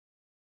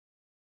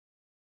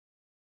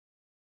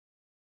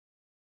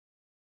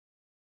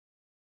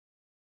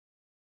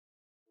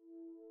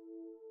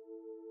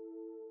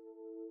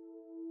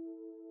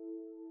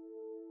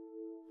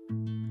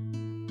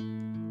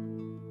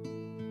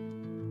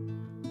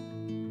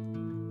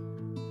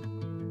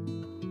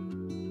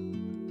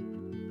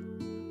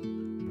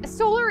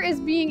Solar is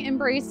being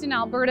embraced in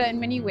Alberta in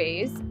many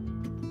ways.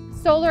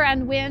 Solar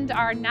and wind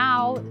are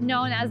now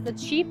known as the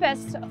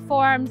cheapest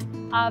forms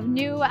of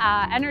new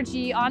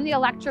energy on the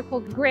electrical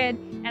grid,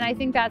 and I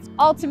think that's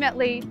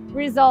ultimately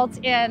results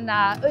in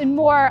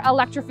more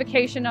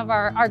electrification of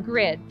our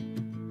grid.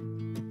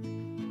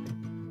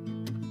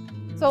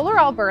 Solar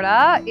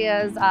Alberta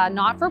is a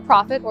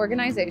not-for-profit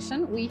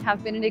organization. We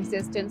have been in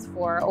existence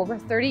for over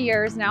 30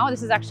 years now.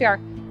 This is actually our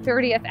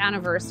 30th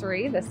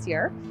anniversary this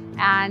year.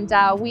 And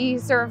we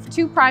serve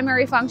two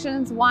primary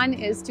functions. One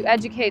is to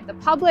educate the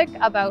public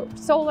about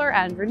solar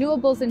and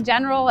renewables in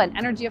general and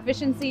energy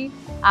efficiency.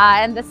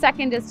 And the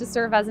second is to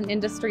serve as an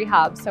industry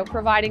hub, so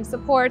providing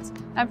support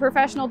and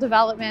professional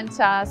development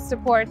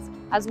supports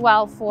as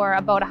well for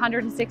about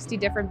 160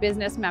 different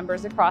business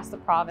members across the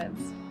province.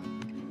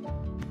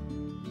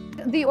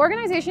 The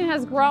organization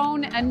has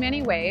grown in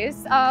many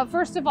ways.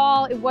 First of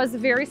all, it was a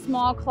very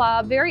small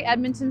club, very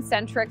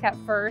Edmonton-centric at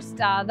first.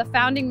 The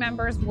founding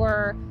members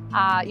were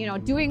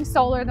doing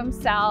solar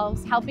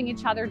themselves, helping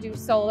each other do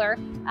solar.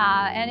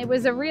 And it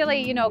was a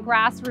really,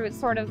 grassroots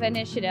sort of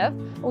initiative.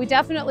 We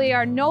definitely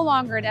are no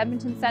longer an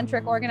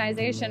Edmonton-centric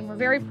organization. We're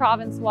very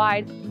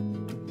province-wide.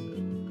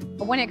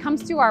 When it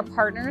comes to our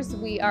partners,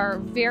 we are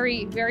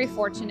very, very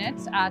fortunate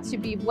to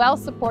be well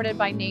supported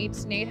by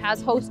NATE. NATE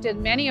has hosted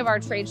many of our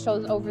trade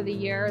shows over the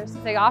years.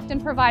 They often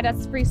provide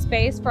us free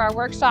space for our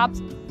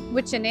workshops,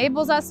 which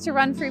enables us to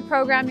run free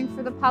programming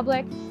for the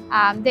public.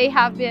 They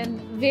have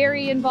been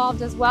very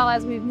involved as well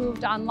as we've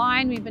moved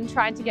online. We've been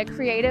trying to get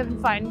creative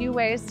and find new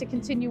ways to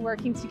continue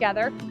working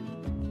together.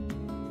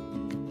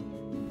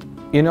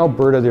 In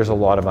Alberta, there's a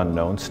lot of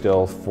unknown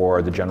still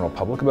for the general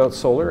public about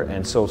solar,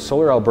 and so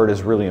Solar Alberta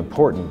is really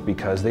important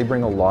because they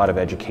bring a lot of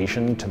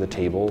education to the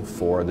table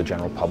for the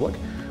general public,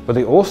 but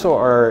they also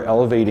are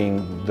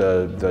elevating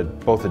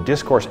both the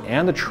discourse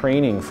and the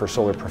training for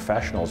solar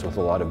professionals with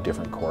a lot of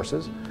different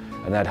courses,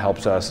 and that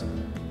helps us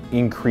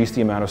increase the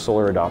amount of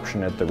solar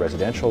adoption at the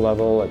residential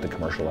level, at the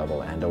commercial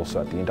level, and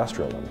also at the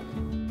industrial level.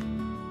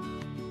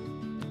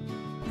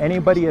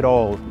 Anybody at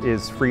all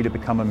is free to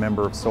become a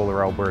member of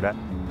Solar Alberta.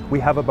 We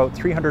have about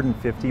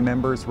 350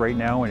 members right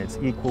now, and it's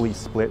equally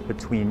split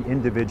between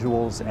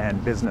individuals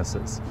and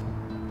businesses.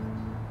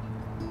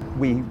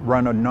 We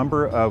run a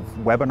number of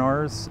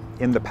webinars.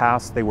 In the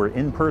past, they were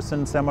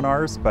in-person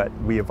seminars, but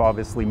we have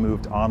obviously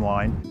moved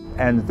online.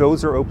 And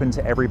those are open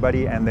to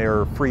everybody, and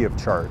they're free of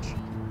charge.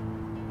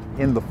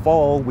 In the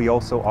fall, we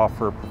also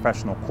offer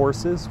professional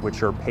courses,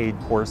 which are paid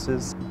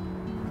courses.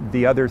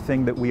 The other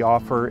thing that we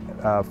offer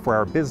for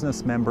our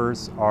business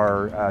members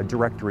are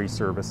directory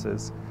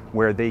services,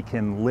 where they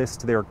can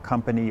list their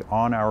company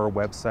on our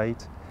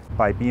website.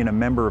 By being a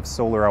member of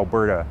Solar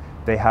Alberta,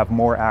 they have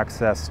more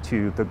access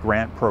to the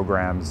grant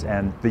programs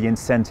and the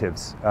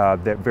incentives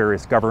that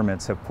various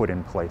governments have put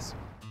in place.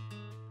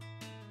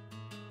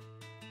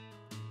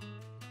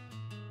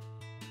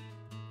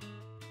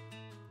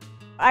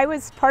 I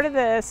was part of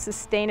the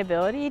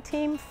sustainability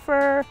team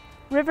for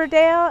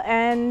Riverdale,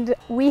 and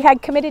we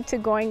had committed to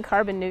going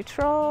carbon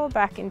neutral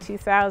back in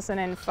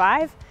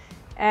 2005.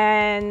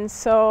 And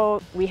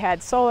so we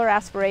had solar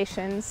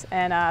aspirations,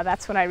 and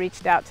that's when I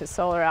reached out to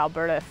Solar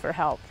Alberta for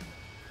help.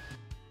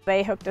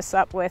 They hooked us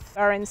up with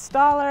our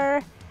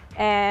installer,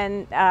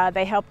 and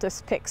they helped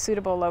us pick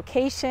suitable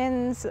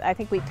locations. I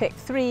think we picked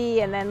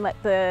 3 and then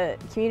let the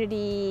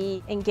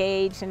community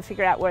engage and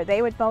figure out where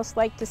they would most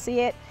like to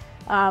see it.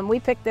 We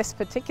picked this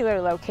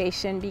particular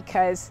location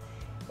because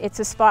it's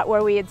a spot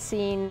where we had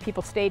seen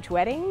people stage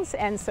weddings,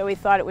 and so we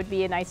thought it would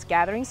be a nice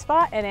gathering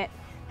spot, and it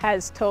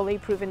has totally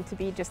proven to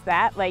be just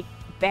that. Like,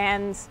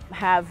 bands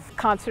have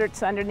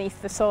concerts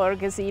underneath the solar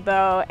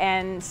gazebo,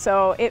 and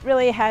so it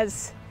really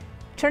has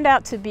turned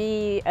out to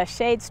be a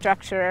shade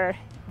structure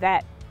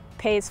that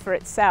pays for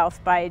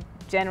itself by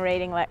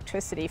generating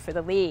electricity for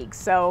the league.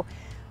 So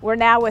we're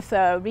now with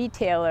a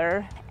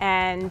retailer,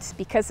 and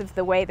because of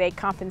the way they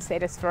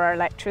compensate us for our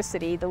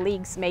electricity, the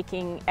league's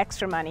making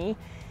extra money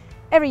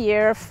every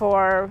year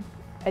for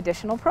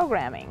additional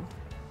programming.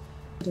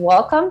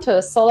 Welcome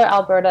to Solar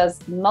Alberta's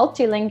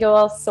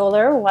multilingual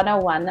Solar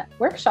 101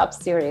 workshop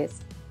series.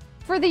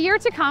 For the year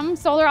to come,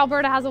 Solar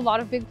Alberta has a lot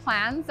of big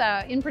plans.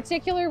 In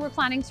particular, we're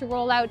planning to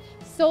roll out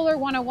Solar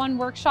 101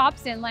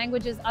 workshops in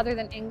languages other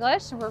than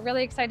English. We're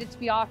really excited to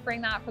be offering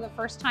that for the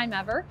first time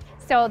ever.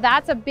 So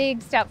that's a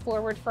big step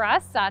forward for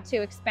us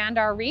to expand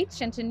our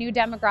reach into new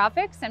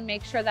demographics and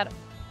make sure that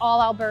all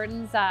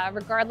Albertans,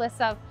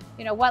 regardless of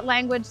what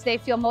language they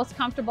feel most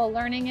comfortable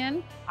learning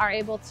in, are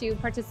able to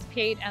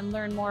participate and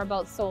learn more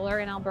about solar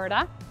in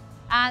Alberta.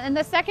 And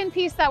the second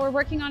piece that we're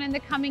working on in the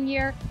coming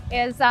year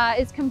is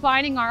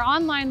combining our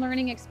online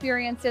learning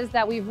experiences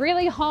that we've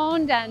really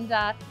honed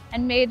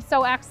and made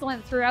so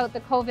excellent throughout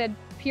the COVID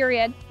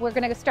period. We're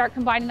going to start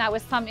combining that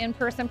with some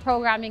in-person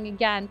programming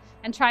again,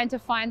 and trying to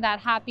find that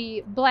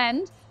happy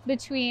blend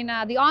between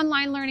the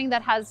online learning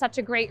that has such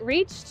a great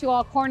reach to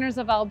all corners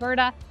of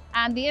Alberta,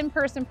 and the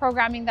in-person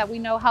programming that we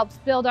know helps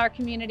build our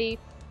community,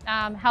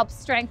 helps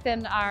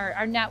strengthen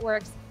our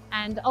networks,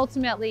 and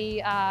ultimately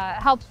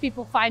helps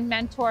people find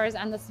mentors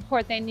and the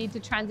support they need to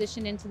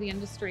transition into the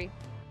industry.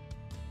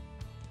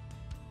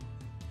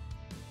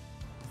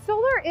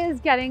 Solar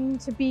is getting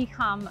to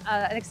become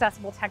an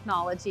accessible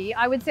technology.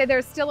 I would say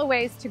there's still a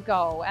ways to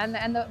go, and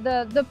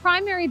the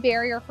primary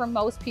barrier for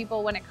most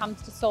people when it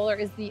comes to solar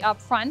is the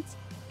upfront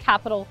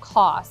capital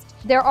cost.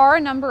 There are a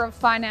number of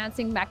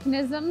financing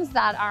mechanisms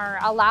that are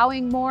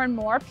allowing more and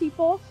more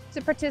people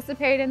to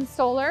participate in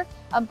solar,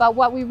 but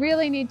what we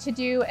really need to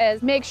do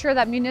is make sure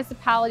that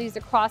municipalities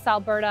across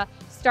Alberta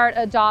start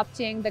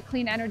adopting the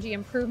Clean Energy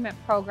Improvement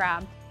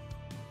Program.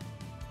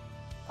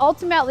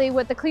 Ultimately,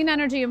 what the Clean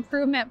Energy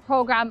Improvement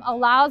Program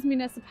allows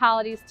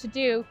municipalities to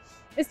do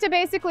is to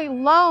basically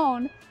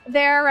loan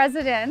their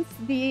residents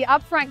the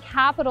upfront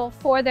capital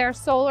for their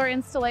solar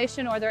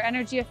installation or their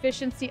energy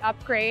efficiency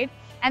upgrade,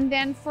 and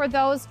then for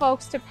those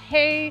folks to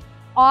pay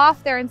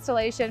off their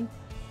installation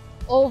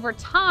over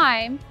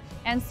time.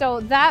 And so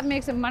that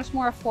makes it much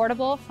more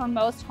affordable for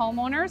most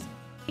homeowners.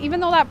 Even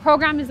though that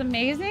program is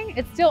amazing,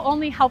 it still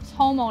only helps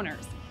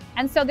homeowners.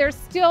 And so there's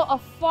still a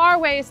far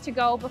ways to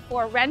go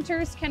before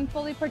renters can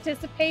fully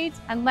participate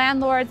and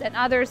landlords and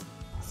others.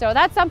 So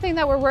that's something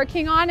that we're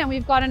working on, and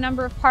we've got a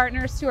number of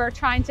partners who are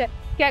trying to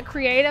get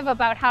creative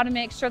about how to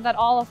make sure that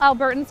all of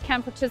Albertans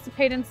can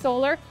participate in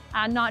solar,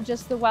 not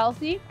just the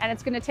wealthy. And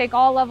it's going to take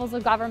all levels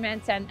of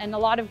government and a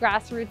lot of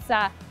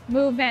grassroots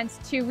movements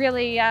to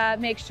really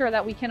make sure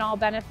that we can all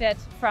benefit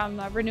from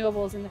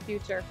renewables in the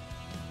future.